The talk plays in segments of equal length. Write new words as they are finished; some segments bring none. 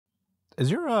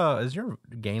Is your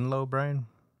gain low, Brian?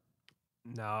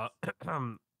 No,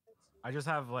 I just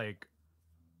have like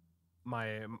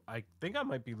I think I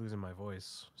might be losing my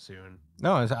voice soon.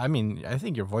 No, I mean, I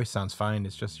think your voice sounds fine.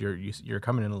 It's just you're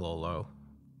coming in a little low.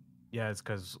 Yeah, it's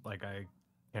because like I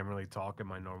can't really talk at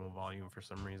my normal volume for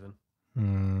some reason.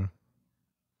 Hmm.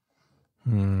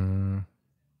 Hmm.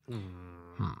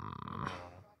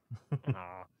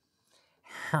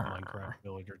 Minecraft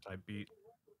villager type beat.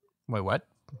 Wait, what?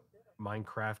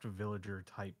 Minecraft villager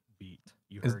type beat.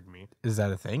 You Is heard me. is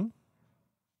that a thing?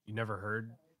 You never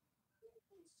heard?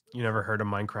 You never heard of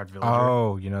Minecraft villager?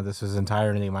 Oh, this is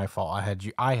entirely my fault.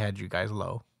 I had you guys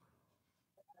low.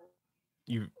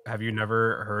 Have you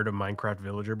never heard of Minecraft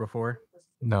villager before?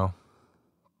 No.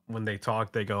 When they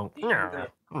talk, they go.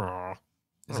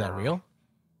 Is that real?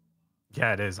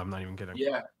 Yeah, it is. I'm not even kidding.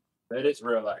 Yeah, that is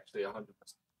real. Actually, 100%.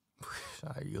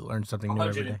 You learn something new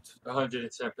every day.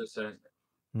 110%.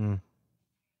 Hmm.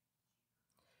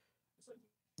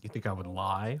 You think I would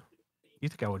lie? You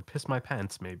think I would piss my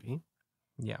pants? Maybe.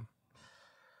 Yeah.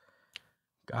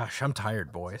 Gosh, I'm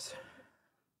tired, boys.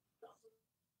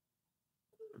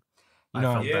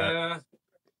 Yeah, it's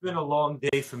been a long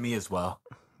day for me as well.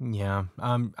 Yeah,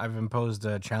 I've imposed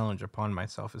a challenge upon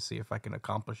myself to see if I can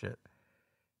accomplish it.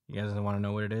 You guys want to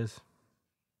know what it is?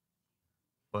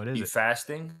 What is You it?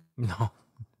 fasting? No.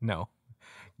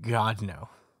 God, no.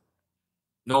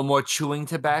 No more chewing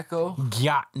tobacco?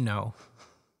 Gyatt, no.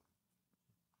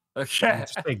 Okay.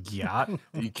 Gyatt?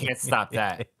 You can't stop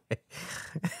that.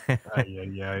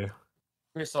 Yeah.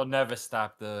 Chris will never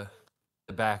stop the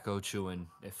tobacco chewing.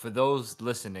 For those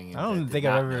listening, I don't think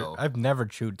I've never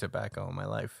chewed tobacco in my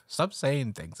life. Stop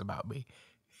saying things about me.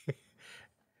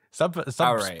 Stop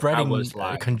right, spreading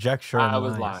conjecture. I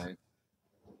was lying.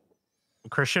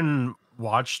 Christian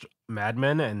watched Mad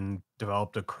Men and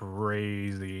developed a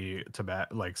crazy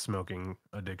smoking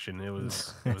addiction. It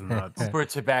was nuts. Super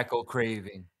tobacco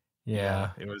craving.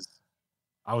 Yeah, it was.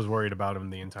 I was worried about him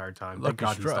the entire time. Thank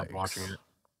God he stopped watching it.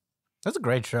 That's a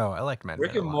great show. I liked Mad Men.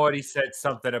 Rick and Morty said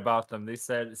something about them. They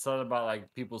said something about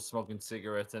like people smoking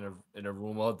cigarettes in a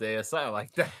room all day or something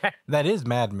like that. That is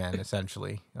Mad Men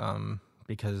essentially,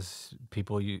 because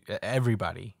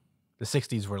everybody, the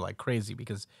 '60s were like crazy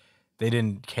because they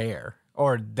didn't care,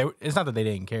 it's not that they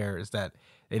didn't care, it's that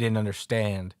they didn't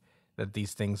understand that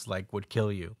these things like would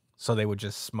kill you, so they would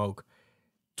just smoke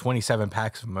 27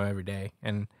 packs of them every day.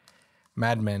 And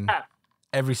Mad Men,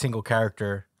 every single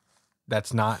character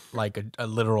that's not like a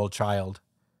literal child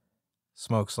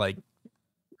smokes like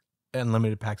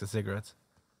unlimited packs of cigarettes.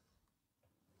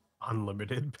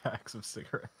 Unlimited packs of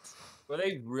cigarettes. Were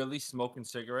they really smoking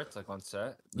cigarettes like on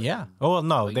set? Yeah. Oh well,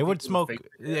 no, they would smoke.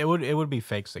 It would be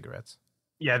fake cigarettes.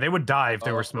 Yeah, they would die if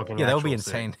they were smoking. Yeah, that would be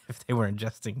insane if they were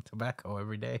ingesting tobacco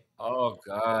every day. Oh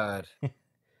God,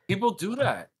 people do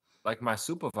that. Like my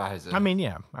supervisor. I mean,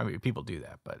 people do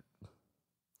that, but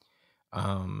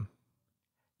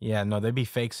yeah, no, they'd be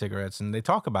fake cigarettes, and they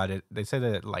talk about it. They say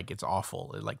that like it's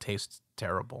awful. It like tastes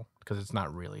terrible because it's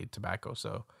not really tobacco.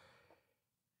 So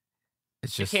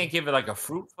it's just, you can't give it like a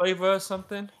fruit flavor or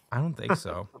something. I don't think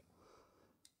so.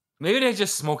 Maybe they're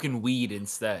just smoking weed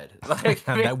instead. Like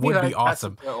that would be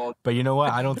awesome. But you know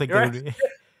what? I don't think they would.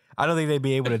 I don't think they'd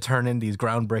be able to turn in these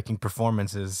groundbreaking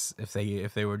performances if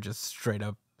they were just straight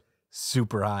up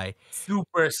super high,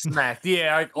 super smacked.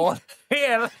 Yeah,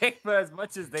 like for as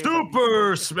much as they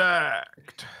super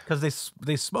smacked, because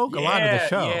they smoke a lot of the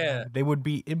show. Yeah. It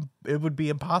would be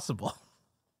impossible.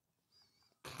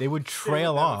 They would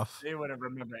trail off. They wouldn't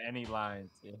remember any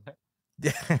lines.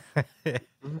 Yeah.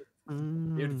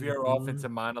 You'd veer off into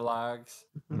monologues.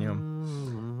 Yeah.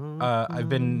 I've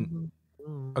been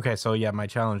okay. So yeah, my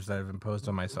challenge that I've imposed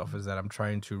on myself is that I'm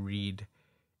trying to read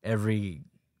every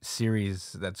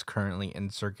series that's currently in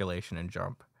circulation in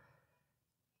Jump.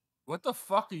 What the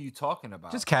fuck are you talking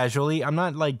about? Just casually. I'm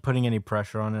not like putting any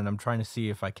pressure on it. I'm trying to see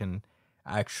if I can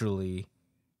actually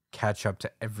catch up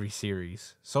to every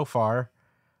series. So far,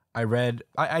 I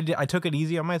took it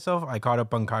easy on myself. I caught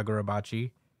up on Kagurabachi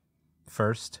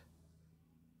first.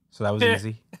 So that was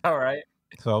easy. All right.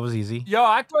 So that was easy. Yo,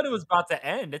 I thought it was about to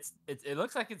end. It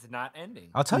looks like it's not ending.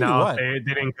 I'll tell you what. They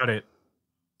didn't cut it.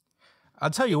 I'll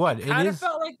tell you what. It kind of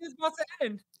felt like it's about to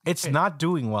end. It's not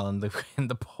doing well in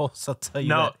the polls. I'll tell you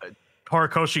that. No,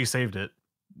 Horikoshi saved it.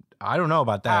 I don't know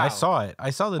about that. Wow. I saw it.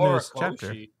 I saw the newest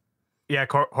chapter. Yeah,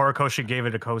 Horikoshi gave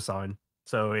it a cosign,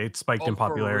 so it spiked in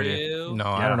popularity. No,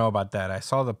 yeah. I don't know about that. I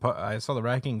saw the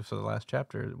rankings for the last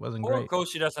chapter. It wasn't great.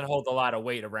 Horikoshi doesn't hold a lot of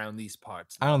weight around these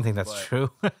parts. I don't think that's true.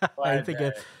 I think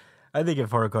if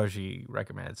Horikoshi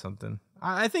recommended something,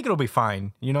 I think it'll be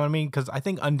fine. You know what I mean? Because I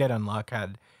think Undead Unluck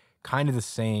had kind of the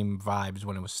same vibes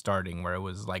when it was starting, where it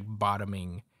was like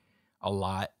bottoming a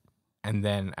lot, and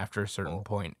then after a certain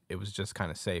point, it was just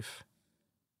kind of safe.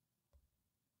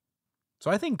 So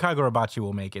I think Kagurabachi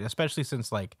will make it, especially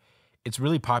since like it's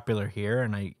really popular here,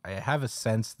 and I have a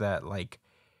sense that like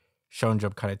Shonen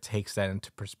Jump kind of takes that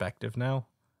into perspective now.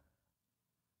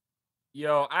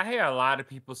 Yo, I hear a lot of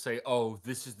people say, "Oh,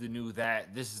 this is the new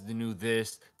that. This is the new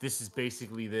this. This is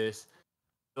basically this."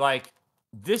 Like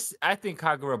this, I think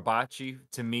Kagurabachi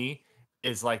to me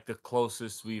is like the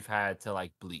closest we've had to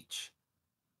like Bleach,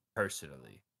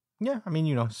 personally. Yeah, I mean,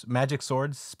 you know, magic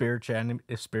swords, spiritual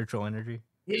energy.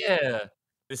 Yeah,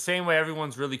 the same way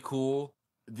everyone's really cool.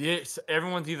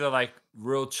 Everyone's either like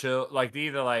real chill, like they're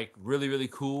either like really really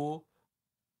cool,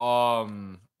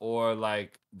 or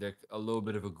like they're a little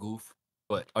bit of a goof,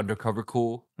 but undercover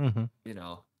cool. Mm-hmm. You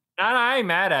know, I ain't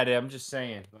mad at it. I'm just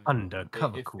saying,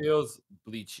 Undercover it cool. feels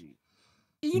bleachy.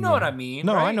 You know what I mean,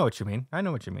 No, right? I know what you mean. I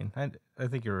know what you mean. I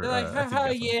think you're They're like, I think haha,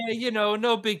 you're definitely- yeah,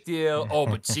 no big deal. Oh,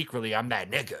 but secretly, I'm that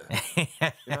nigga. You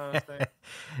know what I'm saying?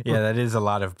 Yeah, that is a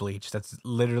lot of Bleach. That's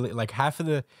literally like half of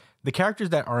the characters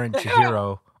that aren't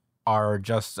Chihiro are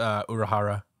just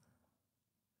Urahara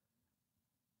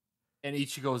And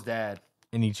Ichigo's dad.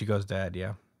 and Ichigo's dad.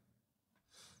 Yeah,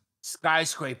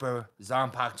 Skyscraper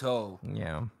Zanpakuto.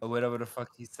 yeah, Or whatever the fuck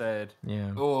he said.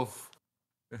 yeah, Oof.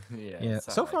 yeah.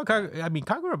 something So far, like that. I mean,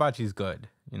 Kagurabachi's good.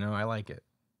 You know, I like it.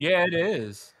 Yeah, it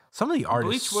is. Some of the art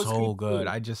Bleach is was so good,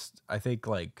 good. too. I think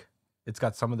like it's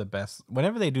got some of the best.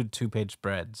 Whenever they do 2-page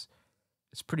spreads,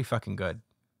 it's pretty fucking good.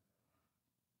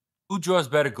 Who draws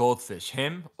better Goldfish,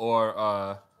 him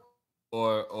or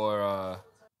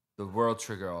the World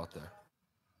Trigger author?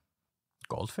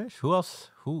 Goldfish? Who else?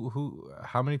 Who?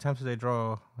 How many times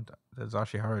does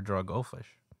Ashihara draw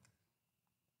Goldfish?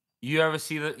 You ever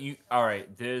see that? All right?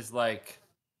 There's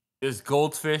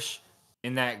Goldfish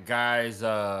in that guy's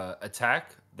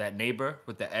attack. That neighbor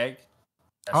with the egg.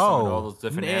 That summoned all those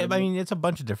different I animals, mean, it's a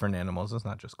bunch of different animals. It's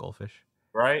not just goldfish.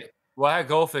 right? Well, I had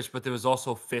Goldfish, but there was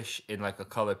also fish in like a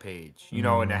color page, you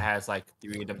know, and it has like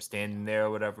 3 of them standing there or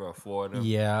whatever, or 4 of them.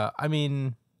 Yeah, I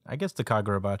mean, I guess the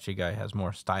Kagurabachi guy has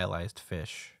more stylized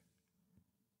fish.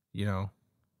 You know,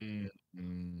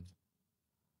 Mm.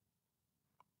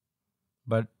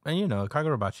 but and you know,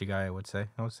 Kagurabachi guy, I would say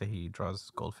he draws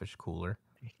goldfish cooler.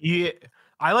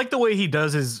 I like the way he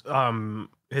does his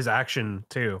action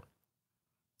too.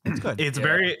 It's good. It's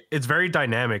very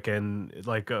dynamic, and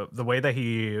like the way that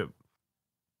he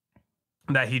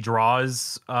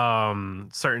draws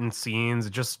certain scenes,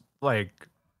 just like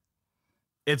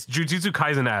it's Jujutsu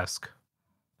Kaisen-esque,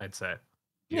 I'd say.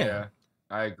 Yeah,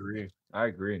 I agree.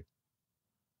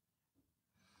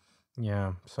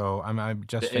 Yeah, so I'm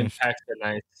just The finished. impacts are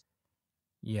nice.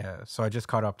 Yeah, so I just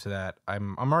caught up to that.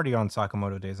 I'm already on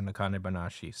Sakamoto Days and Akane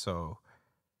Banashi, so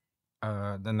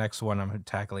the next one I'm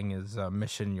tackling is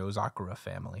Mission Yozakura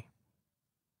Family.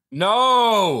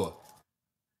 No,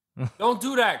 don't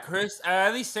do that, Chris.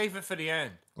 At least save it for the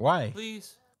end, Why?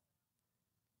 please.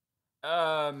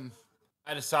 Out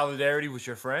of solidarity with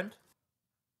your friend.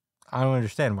 I don't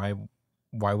understand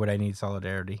why would I need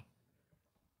solidarity?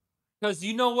 Because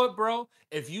you know what, bro?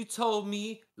 If you told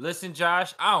me, listen,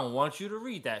 Josh, I don't want you to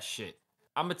read that shit.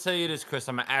 I'm going to tell you this, Chris.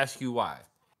 I'm going to ask you why.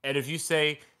 And if you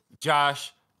say,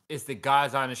 Josh, it's the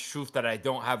God's honest truth that I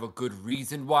don't have a good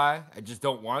reason why, I just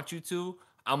don't want you to,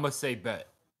 I'm going to say bet.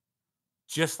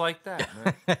 Just like that,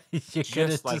 man.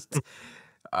 Just like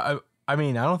I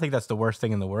mean, I don't think that's the worst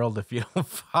thing in the world if you don't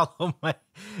follow my.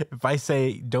 If I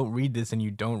say don't read this and you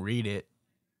don't read it,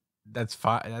 that's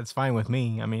fine. That's fine with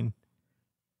me. I mean,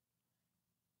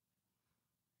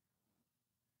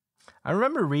 I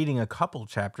remember reading a couple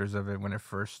chapters of it when it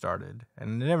first started,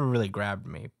 and it never really grabbed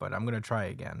me. But I'm gonna try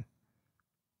again.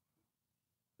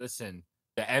 Listen,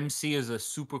 the MC is a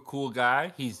super cool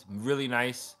guy. He's really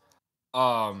nice,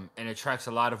 and attracts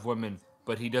a lot of women.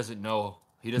 But he doesn't know.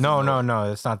 He doesn't.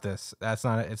 No. It's not this. It's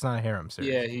not a harem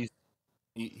series.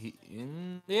 Yeah,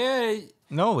 yeah.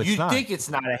 No, it's not. You think it's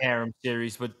not a harem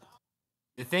series, but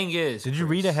the thing is, Did you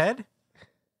read ahead?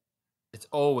 It's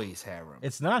always harem.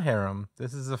 It's not harem.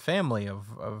 This is a family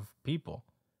of people.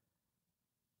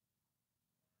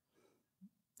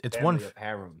 It's family of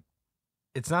harem.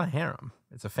 It's not a harem.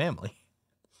 It's a family.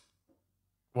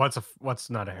 What's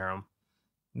not a harem?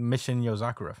 Mission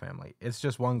Yozakura family. It's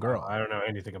just one girl. I don't know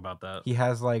anything about that. He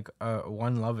has like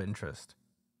one love interest.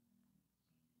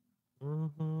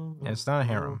 And it's not a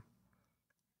harem.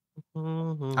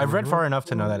 I've read far enough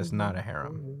to know that it's not a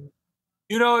harem.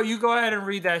 You know, you go ahead and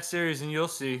read that series and you'll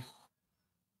see.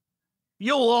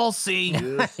 You'll all see.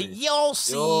 You'll see.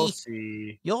 You'll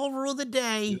see. You'll rule the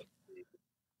day.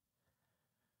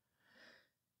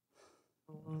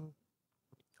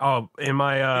 Oh, in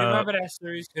my You remember that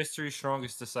series, History's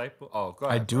Strongest Disciple? Oh, go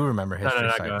I ahead. do remember No,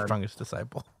 History's go ahead. Strongest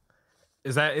Disciple.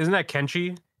 isn't that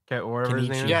Kenshi? Or whatever his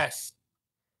name is? Yes.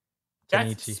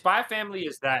 That's Kenichi. Spy Family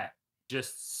is that.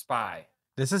 Just Spy.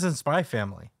 This isn't Spy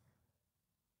Family.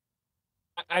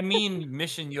 I mean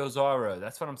Mission Yozora.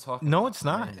 That's what I'm talking No, about. it's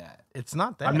not. That. It's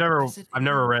not that. I've never Yes, it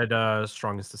read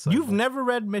Strongest Disciple. You've never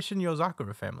read Mission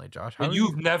Yozakura Family, Josh. How But are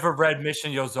you've you? never read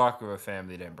Mission Yozakura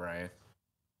Family, then, Brian.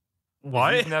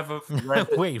 What? You've never read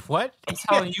it. Wait, what? I'm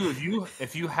telling you,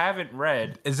 if you haven't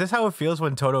read, Is this how it feels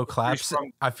when Toto claps?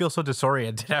 Strong- I feel so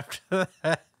disoriented after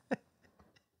that.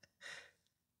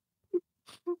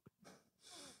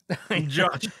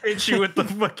 Josh hit you with the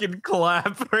fucking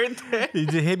clap right there.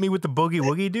 Did you hit me with the boogie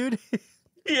woogie, dude?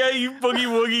 Yeah, you boogie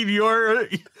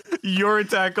woogied your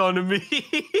attack onto me.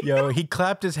 Yo, he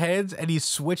clapped his hands and he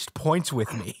switched points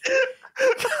with me.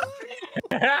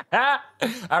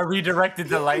 I redirected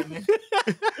the lightning.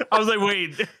 I was like,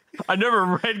 wait, I never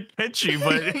read Kenshi,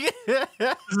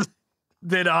 but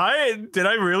did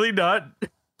I really not?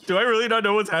 Do I really not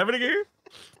know what's happening here?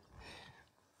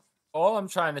 All I'm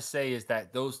trying to say is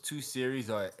that those two series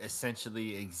are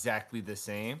essentially exactly the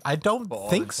same. I don't For all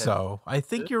think intents so. I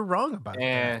think you're wrong about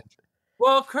And that.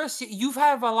 well, Chris, you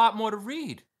have a lot more to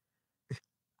read.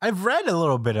 I've read a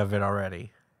little bit of it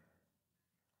already.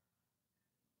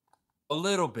 A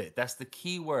little bit. That's the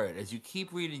key word. As you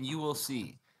keep reading, you will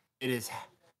see. It's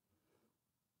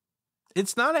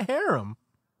It's not a harem.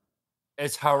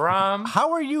 haram.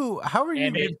 How are you?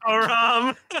 And it's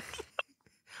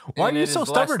Why are and you it so is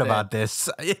stubborn less about this?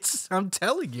 I'm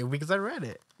telling you because I read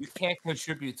it. You can't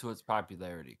contribute to its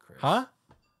popularity, Chris. Huh?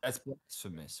 That's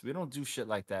blasphemous. We don't do shit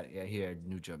like that here at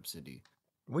New Jump City.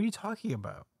 What are you talking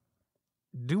about?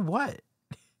 Do what?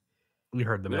 You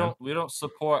heard the We man. don't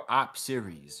support op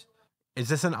series. Is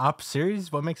this an op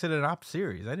series? What makes it an op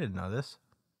series? I didn't know this.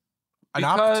 An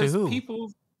op to Because who?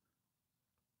 people,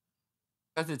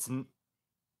 because it's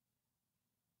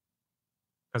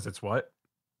Because it's what?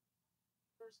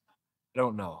 I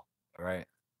don't know. All right,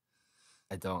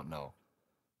 I don't know.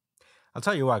 I'll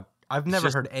tell you what. I've It's never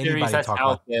just heard a series anybody that's talk out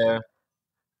about. there.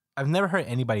 I've never heard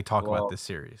anybody talk Well- about this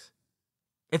series.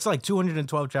 It's like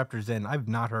 212 chapters in. I've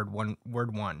not heard one.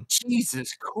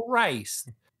 Jesus Christ,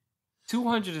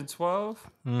 212.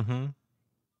 Mm-hmm.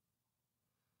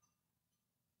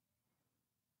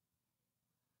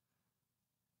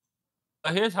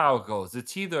 Here's how it goes.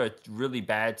 It's either a really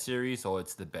bad series or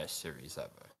it's the best series ever.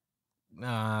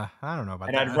 I don't know about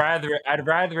And that. I'd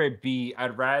rather it be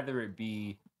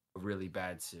a really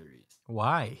bad series.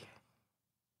 Why? Why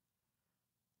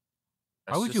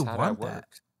That's would just you how want that that?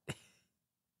 works.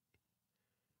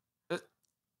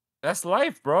 That's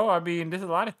life, bro. I mean, there's a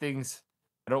lot of things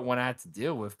I don't want to have to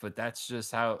deal with, but that's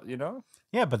just how,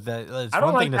 Yeah, but it's I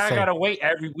don't one like thing to that I say. gotta wait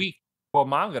every week for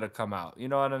manga to come out. You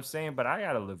know what I'm saying? But I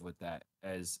gotta live with that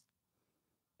as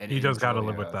He does got to enjoyer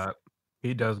live with of- that.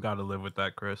 He does got to live with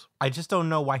that, Chris. I just don't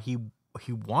know why he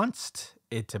wants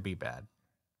it to be bad.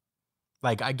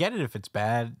 Like, I get it if it's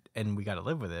bad and we got to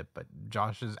live with it, but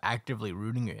Josh is actively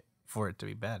rooting it for it to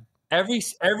be bad. Every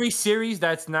series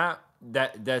that's not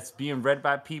that's being read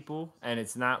by people and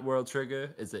it's not World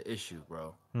Trigger is an issue,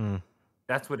 bro.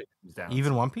 That's what it comes down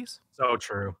Even to. One Piece? So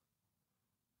true.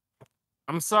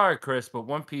 I'm sorry, Chris, but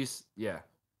One Piece, yeah.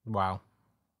 Wow.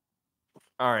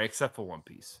 All right, except for One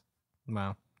Piece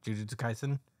Wow. Jujutsu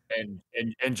Kaisen?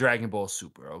 and Dragon Ball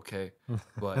Super, okay?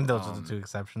 But And those are the two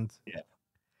exceptions.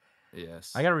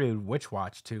 yes. I got to read Witch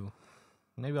Watch, too.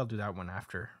 Maybe I'll do that one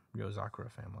after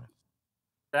Yozakura Family.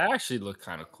 That actually looked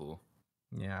kind of cool.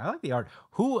 Yeah, I like the art.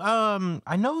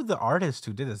 I know the artist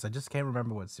who did this. I just can't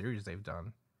remember what series they've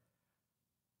done.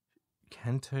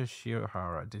 Kenta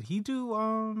Shiohara. Did he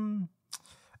do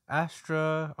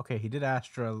Astra? Okay, he did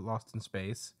Astra Lost in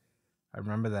Space. I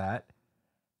remember that.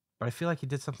 But I feel like he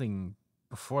did something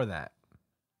before that.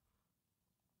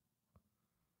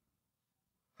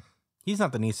 He's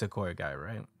not the Nisekoi guy,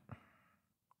 right?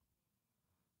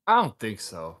 I don't think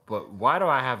so, but why do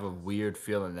I have a weird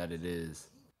feeling that it is?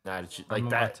 I'm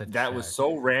about to That was check.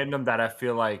 so random that I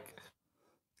feel like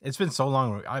It's been so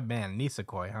long. Man,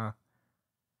 Nisekoi, huh?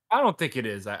 I don't think it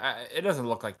is. It doesn't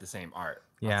look like the same art.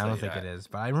 Yeah, I don't think it is.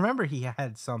 But I remember he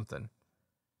had something.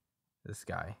 This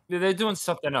guy. They're doing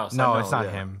something else. I No, know, it's not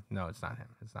yeah. him. No, it's not him.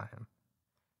 It's not him.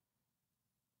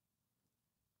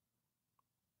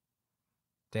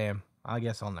 Damn. I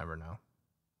guess I'll never know.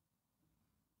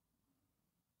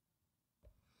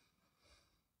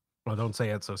 Well, don't say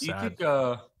it so You sad.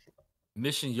 think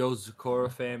Mission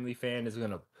Yozakura Family fan is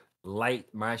gonna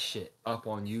light my shit up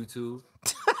on YouTube?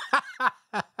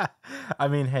 I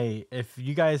mean, hey, if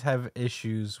you guys have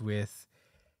issues with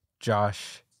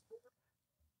Josh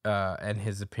and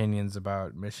his opinions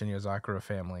about Mission Yozakura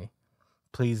family,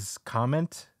 please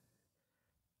comment.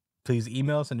 Please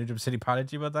email us at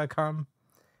newjumcitypod@gmail.com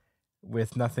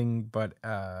with nothing but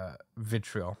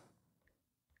vitriol.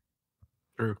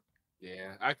 True.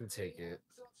 Yeah, I can take it.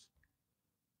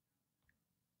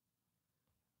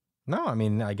 No, I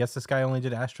mean, I guess this guy only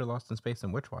did Astro, Lost in Space,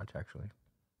 and Witch Watch, actually.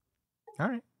 All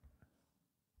right.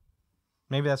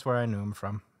 Maybe that's where I knew him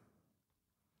from.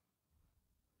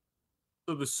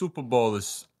 So the Super Bowl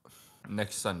is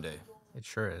next Sunday. It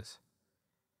sure is.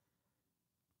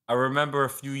 I remember a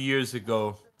few years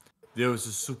ago, there was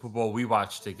a Super Bowl we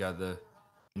watched together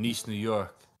in East New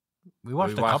York. We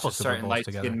watched a couple Super Bowls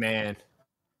together. Man.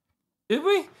 Did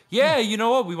we? Yeah, you know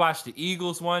what? We watched the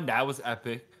Eagles one. That was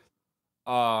epic.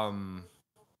 Well,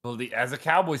 as a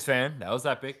Cowboys fan, that was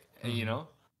epic. And, you know.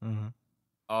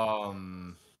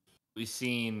 We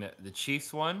seen the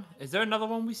Chiefs one. Is there another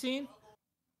one we seen?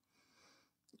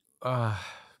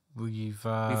 We've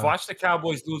watched the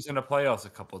Cowboys lose in the playoffs a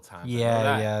couple of times.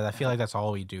 Yeah. I feel like that's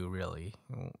all we do, really.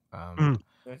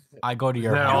 I go to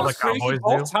your Yeah, house. all the Cowboys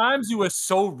Both do. times you were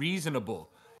so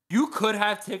reasonable. You could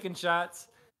have taken shots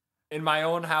in my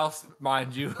own house,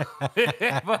 mind you,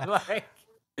 but like,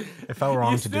 it felt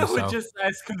wrong to do you still so. were just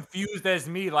as confused as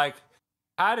me. Like,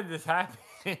 how did this happen?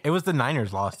 It was the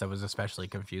Niners loss that was especially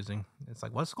confusing. It's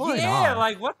like, what's going on? Yeah,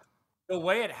 like what? The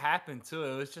way it happened too,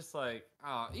 it was just like,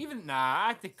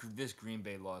 I think this Green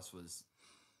Bay loss was.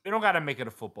 We don't got to make it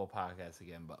a football podcast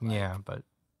again, but like, yeah, but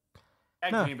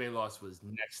that Green Bay loss was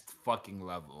next fucking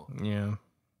level. Yeah,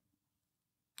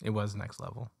 it was next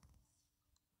level.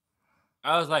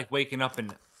 I was like waking up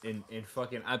in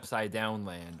fucking upside down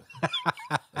land.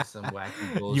 Like some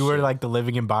wacky bullshit. You were like the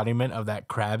living embodiment of that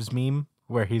Krabs meme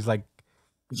where he's like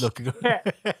looking,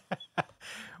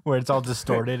 where it's all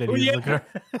distorted and he's looking.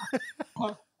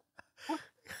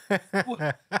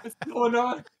 What's going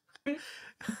on?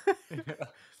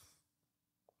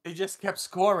 They just kept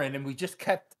scoring, and we just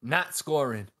kept not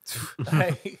scoring.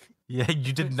 Like, yeah,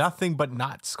 you did nothing but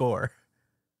not score.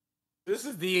 This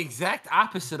is the exact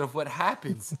opposite of what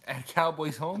happens at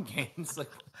Cowboys home games.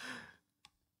 Like,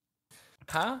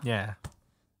 huh? Yeah.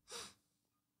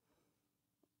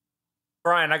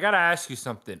 Brian, I gotta ask you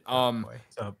something.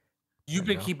 What's up? You've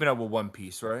been keeping up with One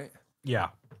Piece, right? Yeah,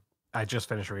 I just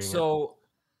finished reading it. So,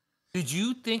 did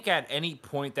you think at any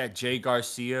point that Jay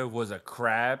Garcia was a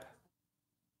crab?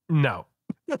 No.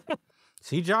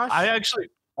 See, Josh? I actually.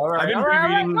 I've been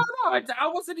rereading. No, I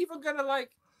wasn't even gonna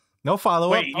like. No follow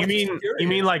up. Wait, you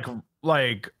mean like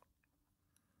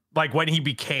when he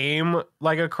became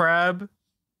like a crab?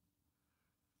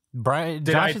 Brian,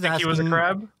 Did I think he was a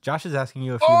crab? Josh is asking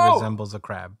you if he resembles a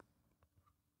crab.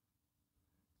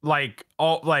 Like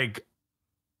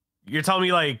you're telling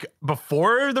me like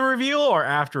before the reveal or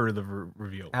after the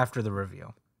reveal? After the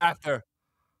reveal. After.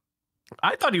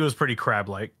 I thought he was pretty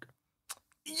crab-like.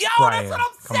 Yo, Brian, that's what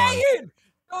I'm saying.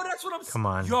 Yo, that's what I'm saying. Come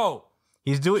on. Yo.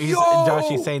 Josh,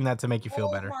 he's saying that to make you feel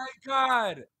better. Oh my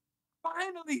God.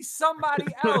 Finally, somebody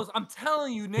else. I'm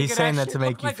telling you, nigga. He's saying that shit to make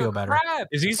looked you like feel a better. crab.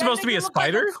 Is he supposed to be a That nigga looked like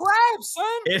spider? Crab, son.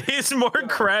 It is more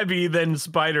crabby than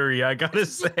spidery, I gotta This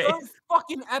is the say. third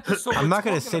fucking episode. I'm we're not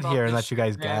going to talking sit about here and this let you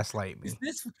guys shit, man. gaslight me.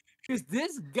 Because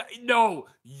this guy, no,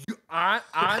 I'm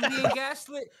being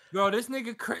gaslit. Bro, this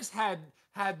nigga Chris had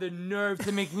the nerve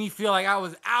to make me feel like I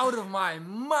was out of my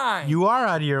mind. You are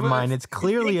out of your But mind. It's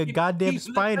clearly a he goddamn looked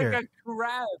spider. Like a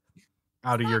crab.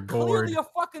 Out of your gourd. Clearly a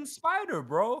fucking spider,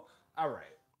 bro. All right.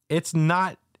 It's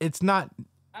not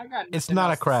I got it's nothing not a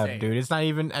else to crab, say. dude. It's not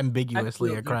even I ambiguously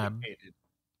feel a crab. vindicated.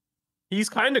 He's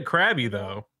kind of crabby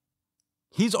though.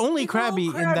 He's only He's a crabby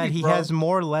little in that crabby, he bro. has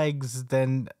more legs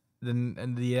than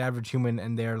the average human,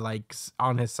 and they're like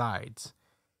on his sides.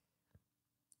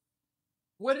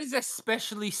 What is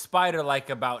especially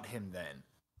spider-like about him then?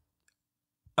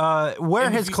 Where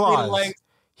And if his you say claws? legs,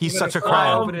 He's you're such a gonna fly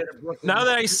crab. over there to Brooklyn Now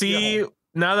that I and see, yo.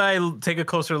 now that I take a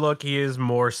closer look, he is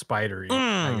more spidery.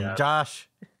 I guess. Josh.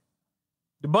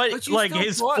 But you like still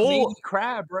his thought full maybe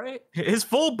crab, right? his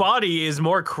full body is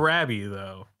more crabby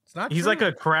though. It's not He's true. like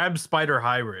a crab spider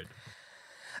hybrid.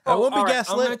 I won't be all right, I'm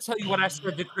gaslit. gonna tell you what I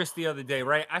said to Chris the other day,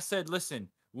 right? I said, listen,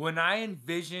 when I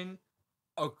envision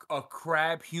a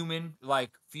crab human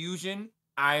like fusion,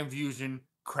 I envision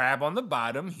crab on the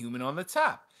bottom, human on the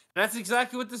top. And that's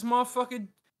exactly what this motherfucking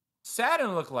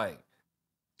Saturn looked like.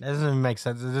 That doesn't even make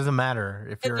sense. It doesn't matter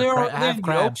if you're They're half in the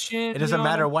crab. ocean, It you doesn't know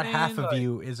matter I'm what saying? half of Like,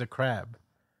 you is a crab.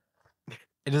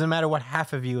 It doesn't matter what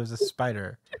half of you is a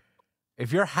spider.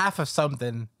 If you're half of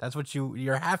something, that's what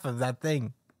you're half of that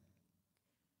thing.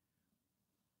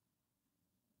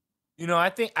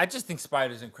 I just think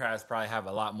spiders and crabs probably have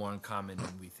a lot more in common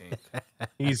than we think.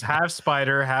 He's half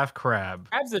spider, half crab,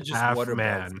 Crabs are just half water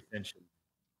bugs, man. essentially.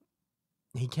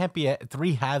 He can't be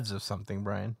three halves of something,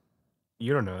 Brian.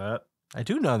 You don't know that. I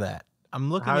do know that. I'm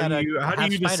looking at How do a you half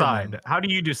decide? Spider-Man. How do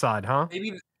you decide, huh?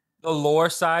 Maybe the lore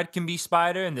side can be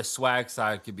spider and the swag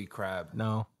side could be crab.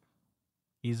 No,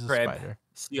 he's a Crab. spider.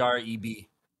 CREB.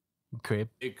 Crib.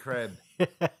 Big crab.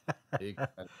 Big crab.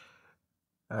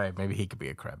 All right, maybe he could be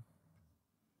a crab.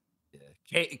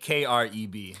 Yeah.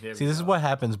 KREB. See, this is what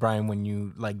happens, Brian, when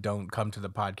you like don't come to the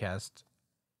podcast.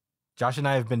 Josh and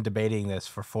I have been debating this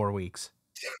for 4 weeks.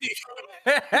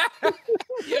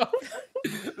 Yo,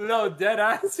 no, dead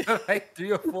ass. Like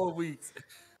 3 or 4 weeks.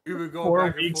 We would go 4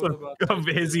 back and weeks forth of, about of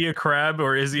is he a crab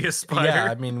or is he a spider? Yeah,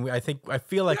 I mean, I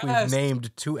feel like Yes. we've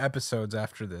named 2 episodes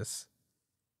after this.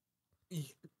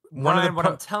 Brian, what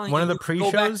I'm telling one you, of the go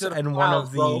back pre-shows to the and one files,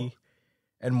 of bro. the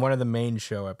and one of the main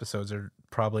show episodes are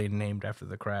probably named after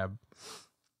the crab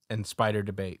and spider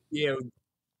debate. Yeah.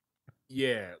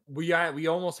 We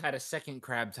almost had a second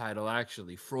crab title,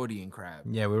 actually. Freudian crab.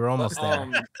 Yeah, we were almost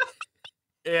there.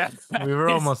 Yeah. We were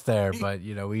almost there, but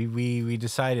we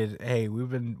decided, hey, we've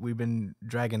been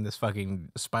dragging this fucking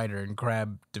spider and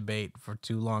crab debate for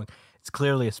too long. It's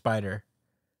clearly a spider.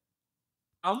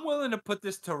 I'm willing to put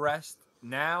this to rest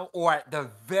now, or at the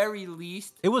very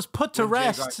least. It was put to When Jay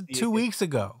rest Garcia 2 weeks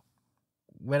ago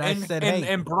when I said, hey.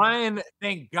 And Brian,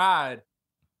 thank God,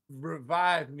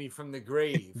 revived me from the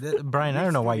grave. Brian, I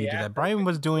don't know why you did that. Brian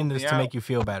was doing this to out. make you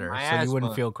feel better, My so you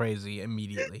wouldn't asthma. feel crazy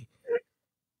immediately.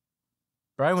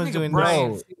 Brian was Nigga, doing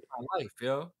Brian this. saved my life,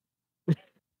 yo. Saved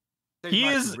He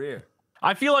my is- career.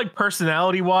 I feel like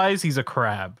personality-wise, he's a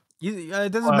crab. It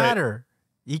doesn't But matter.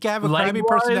 You can have a crabby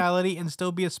leg-wise- personality and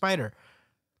still be a spider.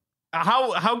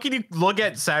 How can you look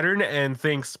at Saturn and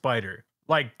think spider?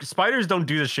 Like spiders don't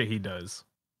do the shit he does.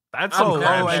 That's some Oh,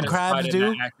 crab and shit. crabs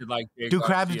do? Do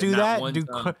crabs do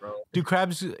that? Do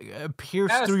crabs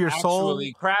pierce through your soul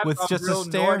crabs with are just a real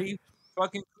stare? naughty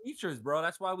fucking creatures, bro.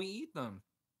 That's why we eat them.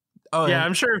 Oh, Yeah, and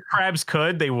I'm sure if crabs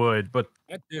could, they would, but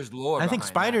There's lore. I think behind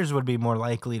spiders would be more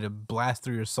likely to blast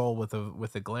through your soul with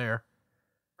a glare.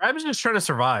 crabs just trying to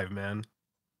survive, man.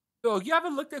 that. Yo, you ever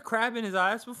looked at crab in his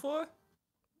eyes before?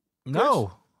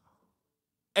 No,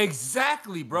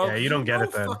 Exactly, bro. Yeah, you don't get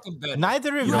it then. fucking better.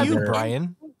 neither of You don't you, get it.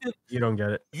 Brian. You don't get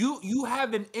it. You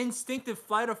have an instinctive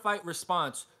flight or fight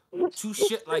response to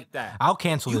shit like that. I'll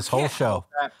cancel You this whole can't show. help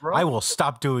that, bro. I will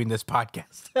stop doing this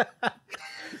podcast.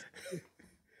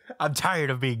 I'm tired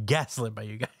of being gaslit by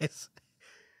you guys.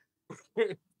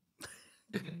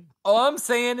 All I'm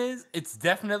saying is it's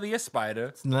definitely a spider,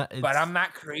 It's not. but I'm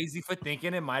not crazy for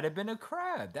thinking it might have been a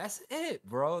crab. That's it,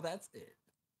 bro. That's it.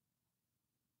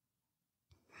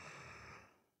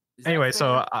 Is that Anyway,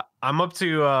 so fair? I'm up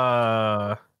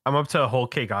to Whole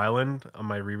Cake Island on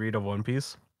my reread of One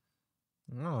Piece.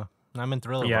 Oh, I'm in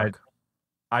Thriller Yeah, Bark.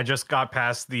 I just got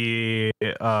past the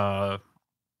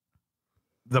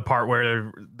part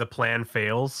where the plan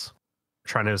fails,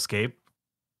 trying to escape.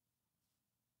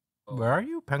 Where are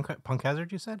you? Punk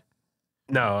Hazard, you said?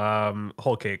 No,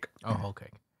 Whole Cake. Oh, whole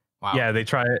cake. Wow. Yeah, they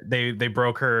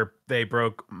broke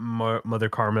Mother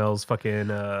Carmel's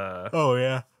fucking Oh,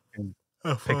 yeah.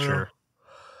 picture.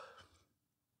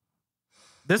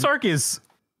 This arc is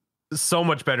so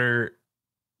much better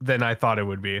than I thought it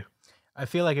would be. I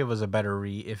feel like it was a better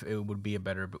read if it would be a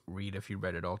better read if you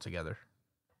read it all together.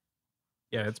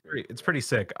 Yeah, it's pretty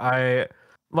sick. I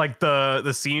like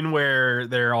the scene where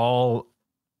they all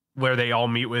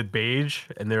meet with Beige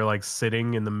and they're like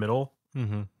sitting in the middle.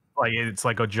 Mm-hmm. Like it's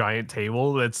like a giant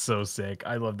table. That's so sick.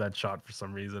 I love that shot for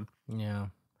some reason. Yeah.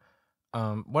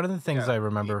 One of the things Yeah. I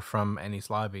remember from Ennie's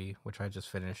Lobby, which I just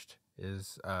finished,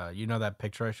 is you know that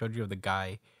picture I showed you of the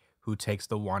guy who takes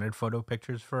the wanted photo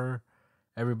pictures for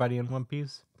everybody in One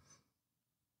Piece?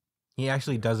 He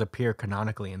actually does appear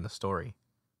canonically in the story.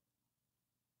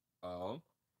 Oh,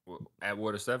 at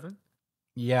Water 7?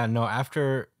 Yeah, no,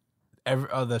 after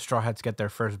the Straw Hats get their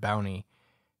first bounty,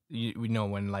 we know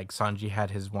when like Sanji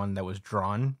had his one that was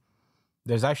drawn,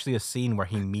 there's actually a scene where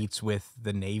he meets with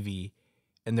the Navy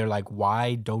and they're like,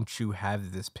 why don't you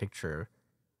have this picture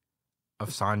of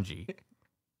Sanji?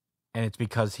 And it's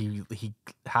because he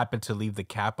happened to leave the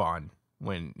cap on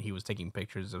when he was taking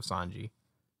pictures of Sanji.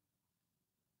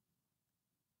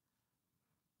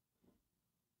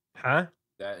 Huh?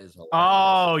 That is hilarious.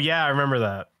 Oh yeah, I remember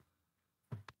that.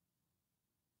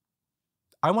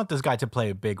 I want this guy to play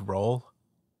a big role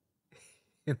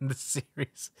in the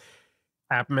series.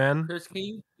 Tapman. Chris, can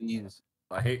you please,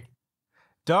 like,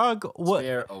 Dog, what?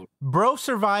 spare Oda? Bro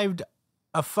survived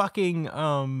a fucking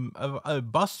a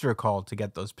buster call to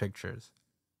get those pictures.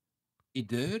 He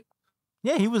did?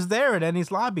 Yeah, he was there at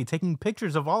Ennie's lobby taking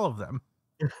pictures of all of them.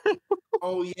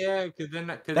 Oh yeah, because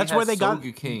That's where they got.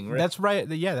 King, right? That's right.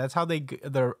 Yeah, that's how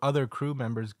their other crew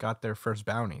members got their first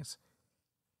bounties.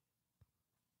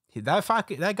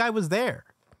 That guy was there.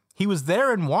 He was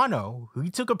there in Wano. He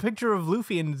took a picture of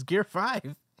Luffy in his Gear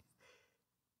 5.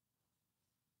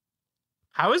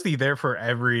 How is he there for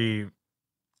every?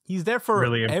 He's there for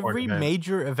Really every important event.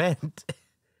 major event.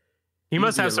 He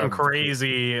must Easy have some 11th.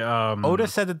 crazy. Oda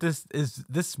said that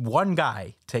this one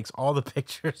guy takes all the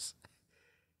pictures.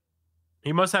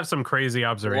 He must have some crazy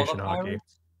observation Water hockey.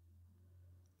 pirates?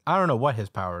 I don't know what his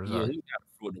powers Yeah, are. he got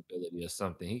fruit ability or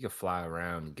something. He could fly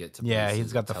around and get to Yeah, places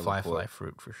he's got and the fly teleport.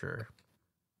 fruit for sure.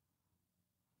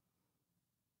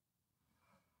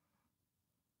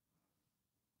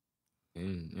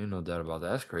 Ain't no doubt about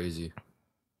that. That's crazy.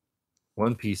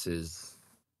 One Piece is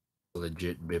a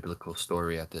legit biblical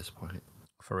story at this point.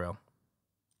 For real.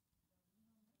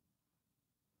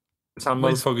 That's how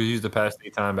Was- motherfuckers used to pass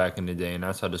their time back in the day, and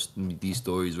that's how these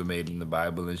stories were made in the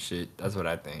Bible and shit. That's what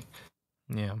I think.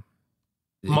 Yeah.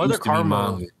 It Mother used to be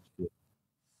Carmel- manga.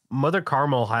 Mother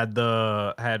Carmel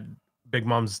had Big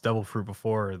Mom's devil fruit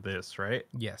before this, right?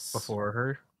 Yes. Before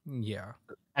her, Yeah.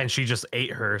 and she just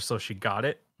ate her, so she got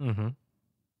it. Mm-hmm.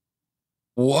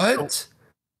 What?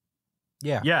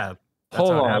 Yeah. Yeah. That's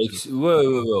Hold how it on. happened.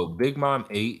 Whoa. Big Mom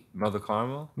ate Mother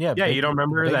Carmel? Yeah. Yeah, you don't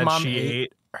remember Big that Mom she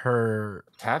ate? her.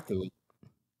 Have to.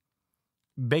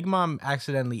 Big Mom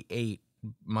accidentally ate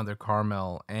Mother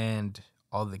Carmel and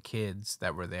all the kids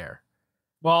that were there.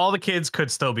 Well, all the kids could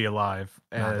still be alive,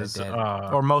 No, they're as dead.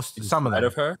 Or some of Inside them.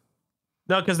 of her?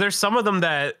 no, because there's some of them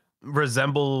that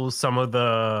resemble some of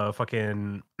the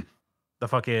fucking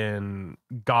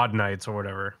God Knights or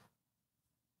whatever.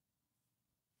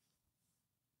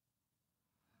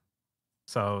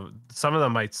 So some of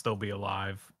them might still be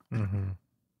alive, Mm-hmm.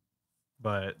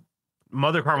 but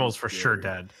Mother Carmel's for sure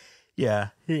scary. dead. Yeah,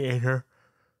 he ate her.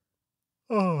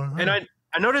 Oh, And I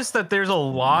noticed that there's a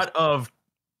lot of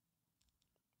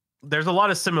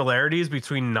similarities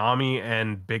between Nami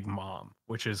and Big Mom,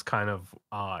 which is kind of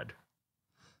odd.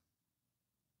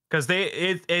 Because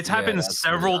it's Yeah, happened that's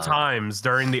really several odd. times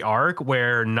during the arc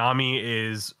where Nami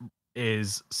is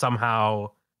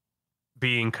somehow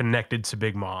being connected to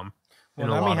Big Mom. Well,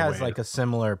 in a Nami lot of has ways. like a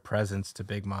similar presence to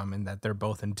Big Mom in that they're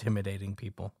both intimidating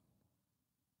people.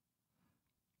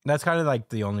 That's kind of like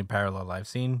the only parallel I've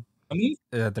seen, I mean,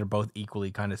 that they're both equally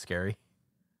kind of scary.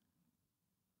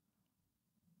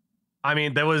 I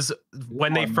mean, there was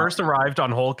when they first arrived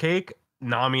on Whole Cake,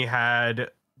 Nami had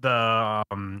the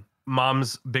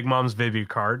Big Mom's Vivi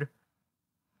card.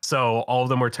 So all of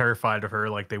them were terrified of her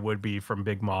like they would be from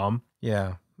Big Mom.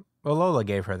 Yeah. Well, Lola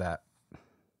gave her that.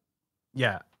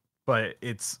 Yeah. But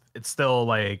it's still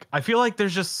like I feel like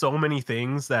there's just so many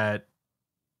things that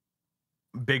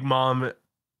Big Mom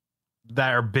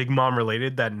that are Big Mom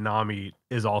related that Nami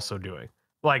is also doing.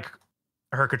 Like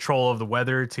her control of the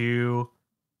weather too.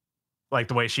 Like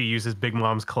the way she uses Big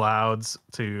Mom's clouds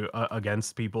to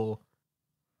against people.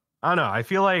 I don't know. I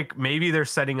feel like maybe they're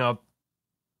setting up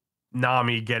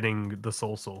Nami getting the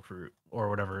soul fruit or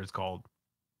whatever it's called.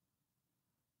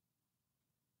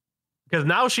 Because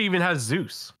now she even has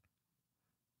Zeus.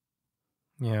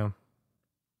 Yeah.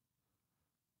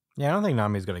 Yeah, I don't think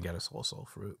Nami's going to get a soul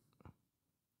fruit.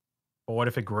 But what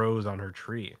if it grows on her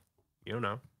tree? You don't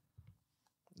know.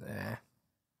 Eh.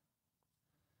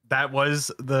 That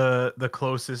was the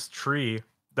closest tree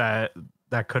that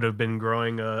could have been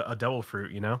growing a devil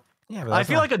fruit, you know? Yeah, but I that's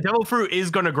feel not- like a devil fruit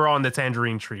is going to grow on the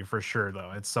tangerine tree for sure,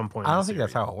 though, at some point. I don't think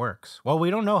that's how it works. Well, we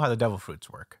don't know how the devil fruits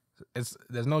work.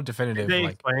 There's no definitive Did they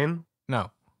like explain? no.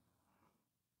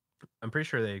 I'm pretty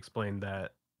sure they explained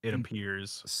that it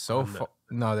appears. So on the- far,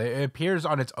 no, it appears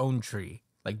on its own tree.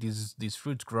 Like these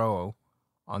fruits grow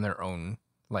on their own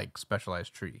like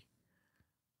specialized tree.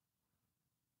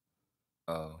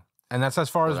 oh. And that's as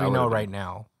far Well, as that we know would've right been-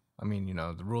 now. I mean,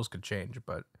 the rules could change,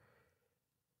 but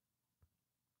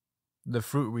the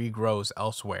fruit regrows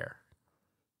elsewhere.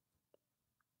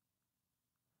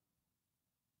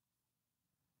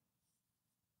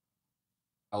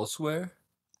 Elsewhere?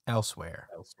 Elsewhere.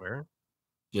 elsewhere.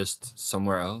 Just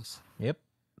somewhere else? Yep.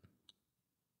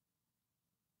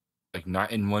 Like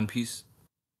not in One Piece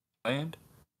land?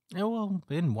 Yeah, well,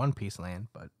 in One Piece land,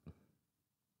 but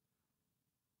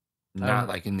Not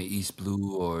like in the East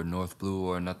Blue or North Blue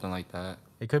or nothing like that.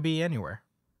 it could be anywhere.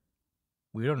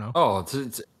 We don't know. Oh,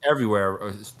 it's everywhere.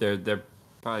 Or they're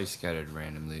probably scattered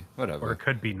randomly. Whatever. Or it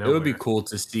could be It nowhere. would be cool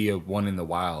to see one in the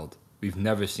wild. We've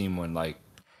never seen one like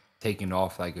taking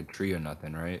off like a tree or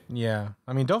nothing, right? Yeah.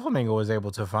 I mean, Doflamingo was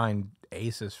able to find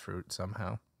Ace's fruit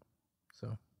somehow.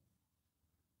 So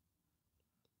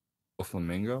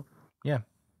Flamingo. Yeah.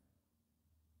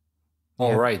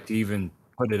 All Yeah. right, to even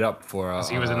put it up for 'Cause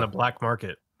he was in the black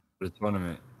market. the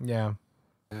tournament. Yeah.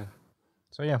 Yeah.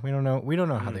 So yeah, we don't know. We don't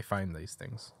know how Mm. they find these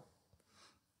things.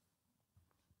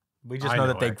 We just I know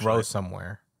that know, they grow actually.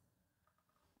 somewhere.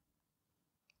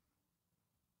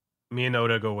 Me and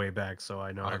Oda go way back, so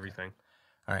I know Okay. everything.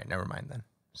 All right, never mind then.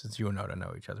 Since you and Oda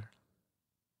know each other.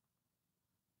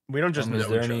 We don't just know Is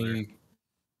there each any? other.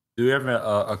 Do we have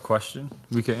a question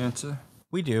we can answer?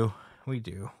 We do. We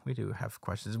do have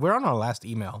questions. We're on our last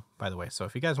email, by the way. So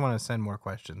if you guys want to send more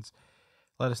questions,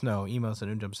 let us know. Emails at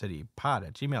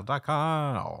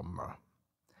unjumpcitypod@gmail.com.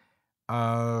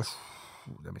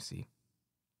 Let me see.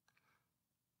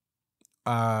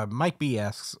 Mike B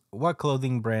asks, what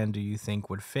clothing brand do you think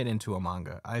would fit into a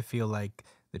manga? I feel like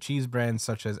the cheese brands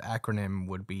such as Acronym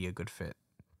would be a good fit.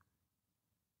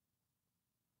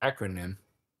 Acronym.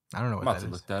 I don't know I'm what about that to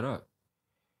is. look that up.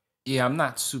 Yeah, I'm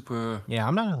not super. Yeah,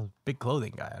 I'm not a big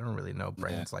clothing guy. I don't really know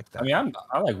brands like that. I mean,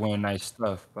 I like wearing nice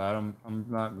stuff, but I'm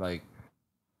not like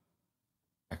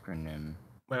Acronym.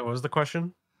 Wait, what was the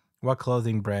question? What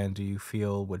clothing brand do you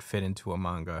feel would fit into a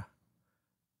manga?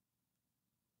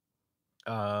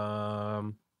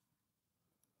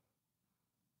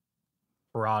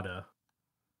 Prada.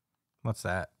 What's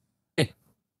that?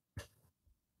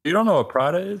 You don't know what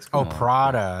Prada is? Oh, Come on.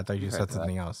 Prada. I thought you You've said heard that.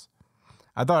 something else.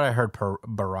 I thought I heard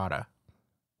Barada.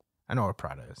 I know what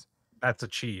Prada is. That's a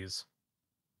cheese.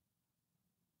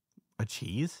 A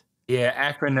cheese?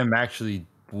 Yeah, Acronym actually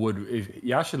would. If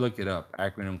y'all should look it up,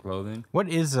 Acronym clothing. What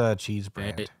is a cheese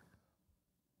brand?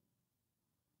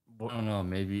 I don't know.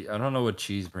 Maybe I don't know what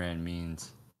cheese brand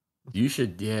means. You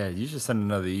should send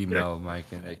another email, Mike,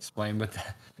 and explain what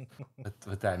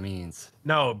that means.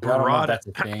 No, I don't know if Barada. that's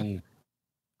a thing.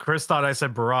 Chris thought I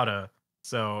said burrata,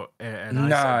 so and I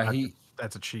Nah, said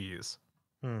that's a cheese.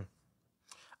 Oh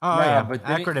Nah, yeah, but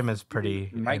Acronym is pretty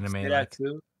Mike say that anime-like.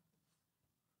 too.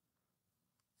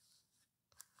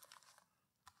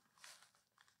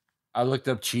 I looked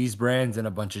up cheese brands and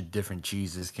a bunch of different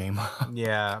cheeses came up.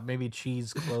 Yeah, maybe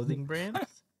cheese clothing brands.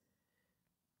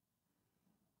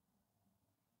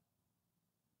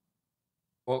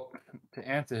 Well, to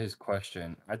answer his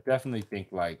question, I definitely think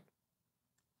like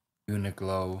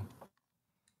Uniqlo,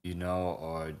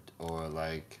 or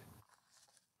like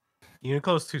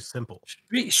Uniqlo's too simple.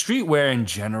 streetwear in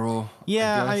general.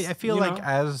 Yeah, I, guess, I feel like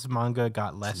as manga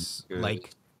got less Sneakers. like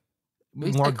At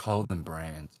least more like clothing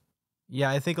brands. Yeah,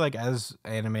 I think like as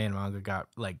anime and manga got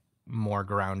like more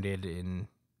grounded in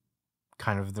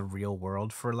kind of the real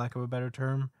world, for lack of a better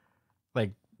term,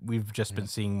 like we've just been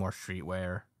seeing more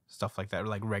streetwear stuff like that, or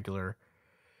like regular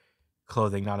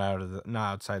clothing, not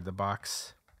outside the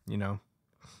box, not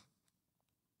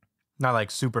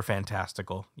like super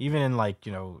fantastical. Even in like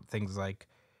things like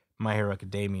My Hero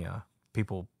Academia,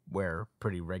 people wear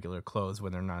pretty regular clothes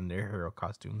when they're not in their hero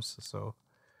costumes. So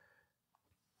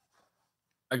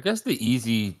I guess the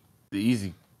easy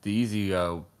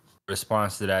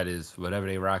response to that is whatever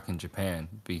they rock in Japan,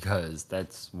 because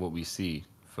that's what we see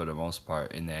for the most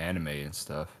part in the anime and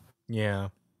stuff. yeah,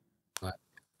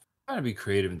 Trying to be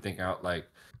creative and think out like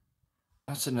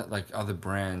other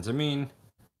brands. I mean,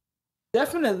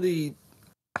 definitely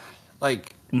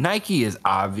like Nike is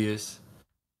obvious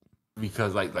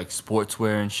because like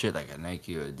sportswear and shit, like a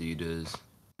Nike or Adidas,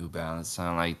 New Balance,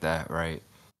 something like that, right?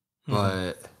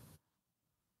 But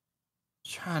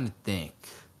trying to think.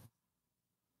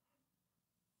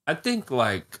 I think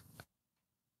like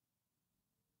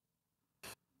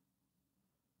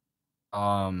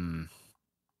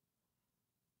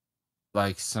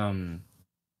some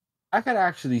I could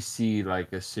actually see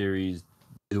like a series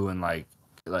doing like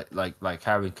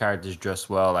having characters dress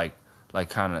well, like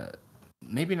kind of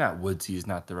maybe not woodsy is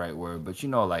not the right word, but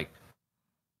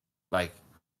like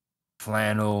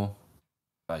flannel,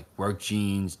 like work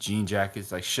jeans, jean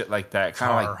jackets, like shit like that,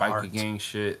 kind of like biker Carhartt. gang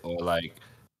shit or like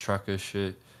trucker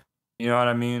shit. You know what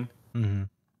I mean? Mm-hmm.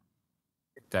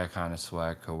 That kind of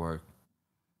swag could work.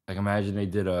 Like imagine they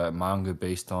did a manga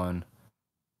based on,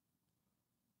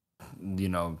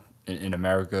 in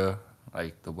America,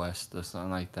 like the West or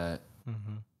something like that.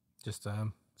 Mm-hmm. Just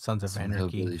Sons of Some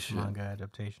Anarchy hillbilly shit. manga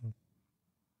adaptation.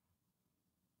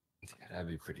 Yeah, that'd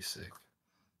be pretty sick.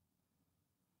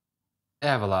 They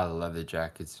have a lot of leather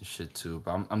jackets and shit too,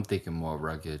 but I'm thinking more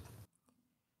rugged.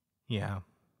 Yeah.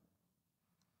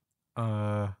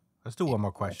 Let's do one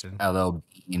more question. LL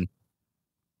Bean.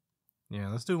 Yeah,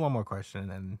 let's do one more question and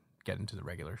then get into the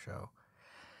regular show.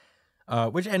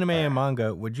 Which anime and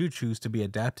manga would you choose to be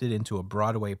adapted into a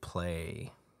Broadway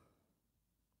play?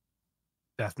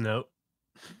 Death Note.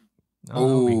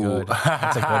 Oh, that would be good.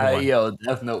 That's a good one. Yo,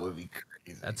 Death Note would be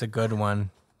That's a good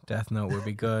one. Death Note would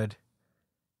be good.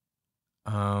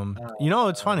 You know,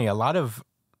 it's funny. A lot of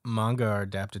manga are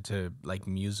adapted to like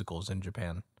musicals in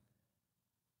Japan.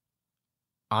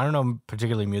 I don't know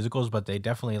particularly musicals, but they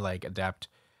definitely like adapt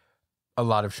a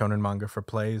lot of shonen manga for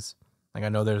plays. Like I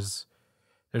know there's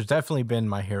definitely been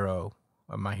My Hero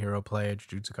play, a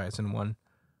Jujutsu Kaisen one.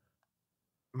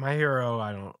 My Hero,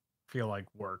 I don't feel like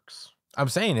works. I'm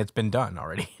saying it's been done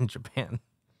already in Japan.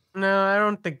 No, I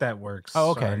don't think that works. Oh,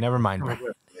 okay. Sorry. Never mind, Come up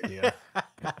Brian. with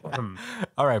an idea.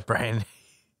 All right, Brian.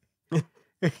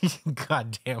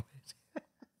 God damn it.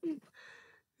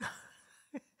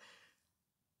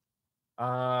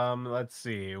 Let's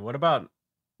see. What about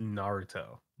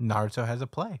Naruto? Naruto has a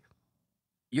play.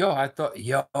 I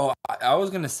was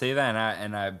gonna say that,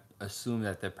 and I assumed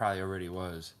that there probably already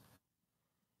was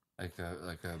like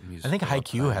a music. I think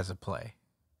Haikyuu has a play.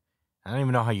 I don't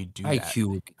even know how you do that. Haikyuu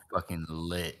would be fucking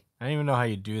lit. I don't even know how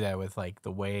you do that with like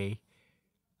the way,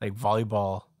 like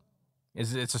volleyball,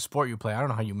 it's a sport you play. I don't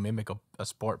know how you mimic a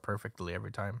sport perfectly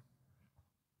every time.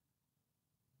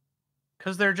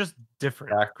 Because they're just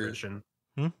different, Exactly. Christian.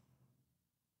 Hmm?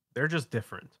 They're just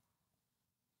different.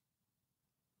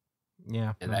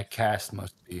 Yeah. Yeah, that cast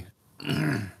must be.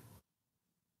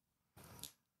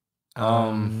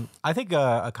 I think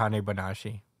Akane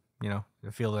Banashi. You know,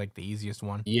 I feel like the easiest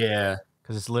one Yeah,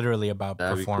 because it's literally about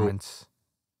That'd be cool. performance.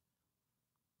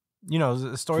 You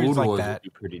know, stories Food like Wars that. would be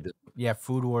pretty dope. Yeah,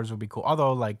 Food Wars would be cool.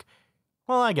 Although, like,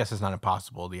 well, I guess it's not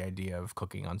impossible. The idea of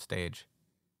cooking on stage.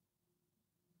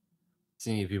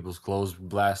 Seeing people's clothes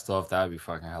blast off, that would be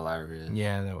fucking hilarious.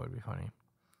 Yeah, that would be funny.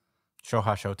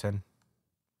 Shoha Shoten.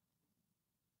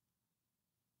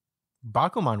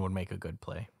 Bakuman would make a good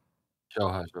play.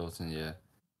 Shoha Shoten, yeah.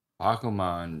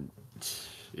 Bakuman,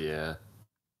 yeah.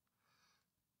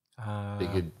 They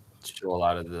could show a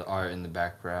lot of the art in the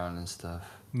background and stuff.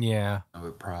 Yeah.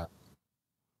 With props.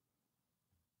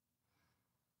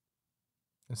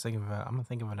 I'm gonna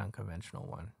think of an unconventional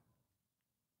one.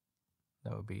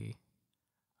 That would be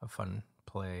a fun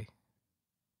play.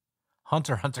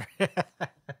 Hunter x Hunter.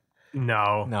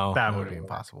 No, that would be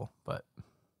impossible. But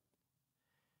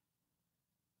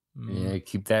Yeah,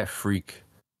 keep that freak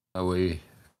away.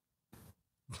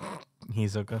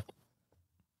 Hisoka.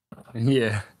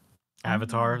 Yeah.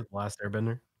 Avatar, The Last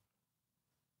Airbender.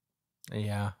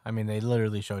 Yeah, I mean, they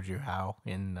literally showed you how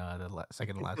in the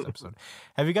second to last episode.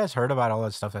 Have you guys heard about all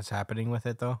that stuff that's happening with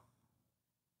it, though?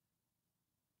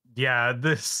 Yeah,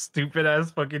 the stupid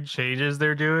ass fucking changes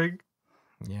they're doing.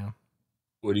 Yeah.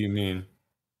 What do you mean?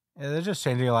 Yeah, they're just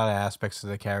changing a lot of aspects of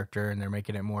the character, and they're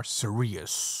making it more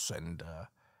serious. And Are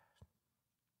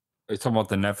you talking about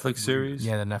the Netflix series?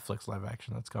 yeah, the Netflix live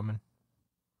action that's coming.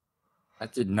 I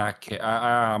did not care.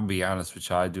 I'll be honest with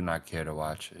you. I do not care to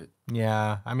watch it.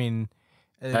 Yeah, I mean,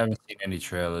 I haven't seen any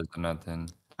trailers or nothing.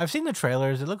 I've seen the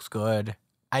trailers. It looks good.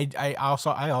 I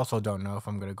also don't know if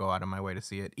I'm gonna go out of my way to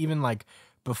see it. Even like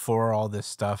before all this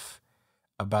stuff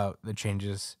about the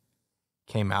changes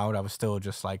came out, I was still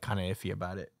just like kind of iffy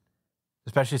about it.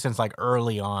 Especially since like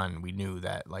early on we knew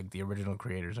that like the original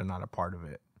creators are not a part of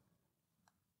it.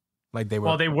 Like they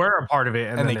were a part of it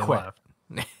and then they quit. left.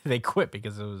 They quit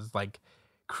because it was like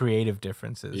creative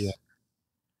differences.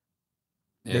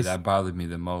 Yeah, that bothered me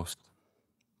the most.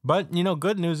 But, you know,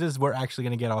 good news is we're actually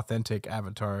going to get authentic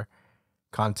Avatar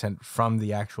content from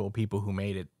the actual people who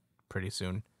made it pretty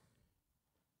soon.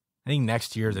 I think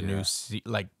next year the new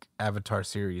Avatar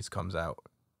series comes out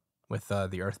with the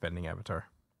Earthbending Avatar.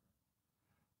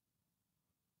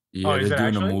 Yeah,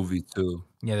 they're doing a movie too.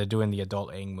 Yeah, they're doing the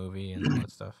adult Aang movie and all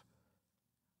that stuff.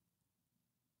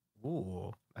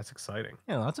 Ooh, that's exciting.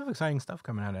 Yeah, lots of exciting stuff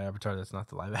coming out of Avatar that's not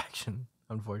the live action,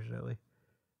 unfortunately.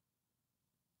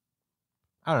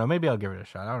 I don't know. Maybe I'll give it a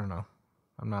shot. I don't know.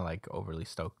 I'm not like overly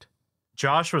stoked.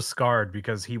 Josh was scarred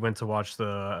because he went to watch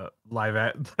the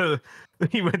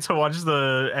he went to watch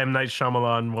the M. Night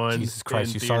Shyamalan one. Jesus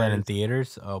Christ, you saw that in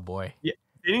theaters? Oh boy. Yeah.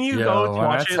 Didn't you go to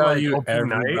watch it like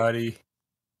opening everybody,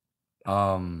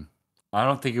 night? I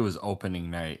don't think it was opening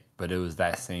night, but it was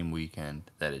that same weekend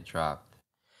that it dropped.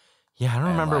 Yeah, I don't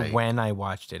remember when I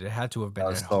watched it. It had to have been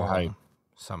at home hype.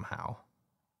 somehow.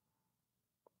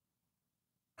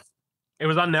 It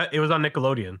was on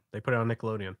Nickelodeon. They put it on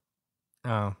Nickelodeon.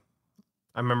 Oh.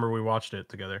 I remember we watched it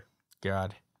together.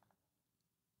 God.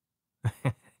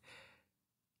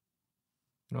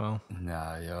 Well.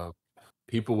 Nah, yo.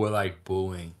 People were like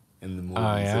booing in the movies.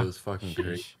 Yeah? It was fucking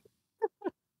great.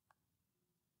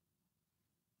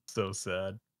 So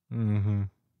sad. Mm-hmm.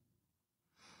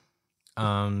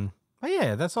 But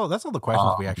yeah, that's all the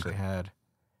questions we actually had.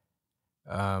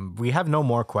 We have no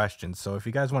more questions, so if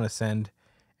you guys want to send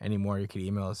anymore, you can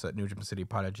email us at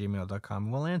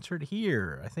newjumpcitypod@gmail.com. We'll answer it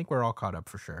here. I think we're all caught up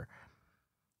for sure.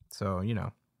 So, yeah,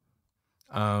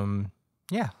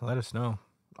 let us know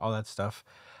all that stuff.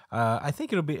 I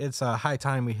think it's high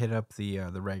time we hit up the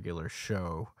regular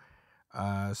show.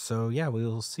 So yeah,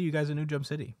 we'll see you guys in New Jump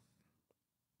City.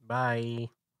 Bye.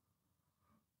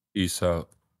 Peace out.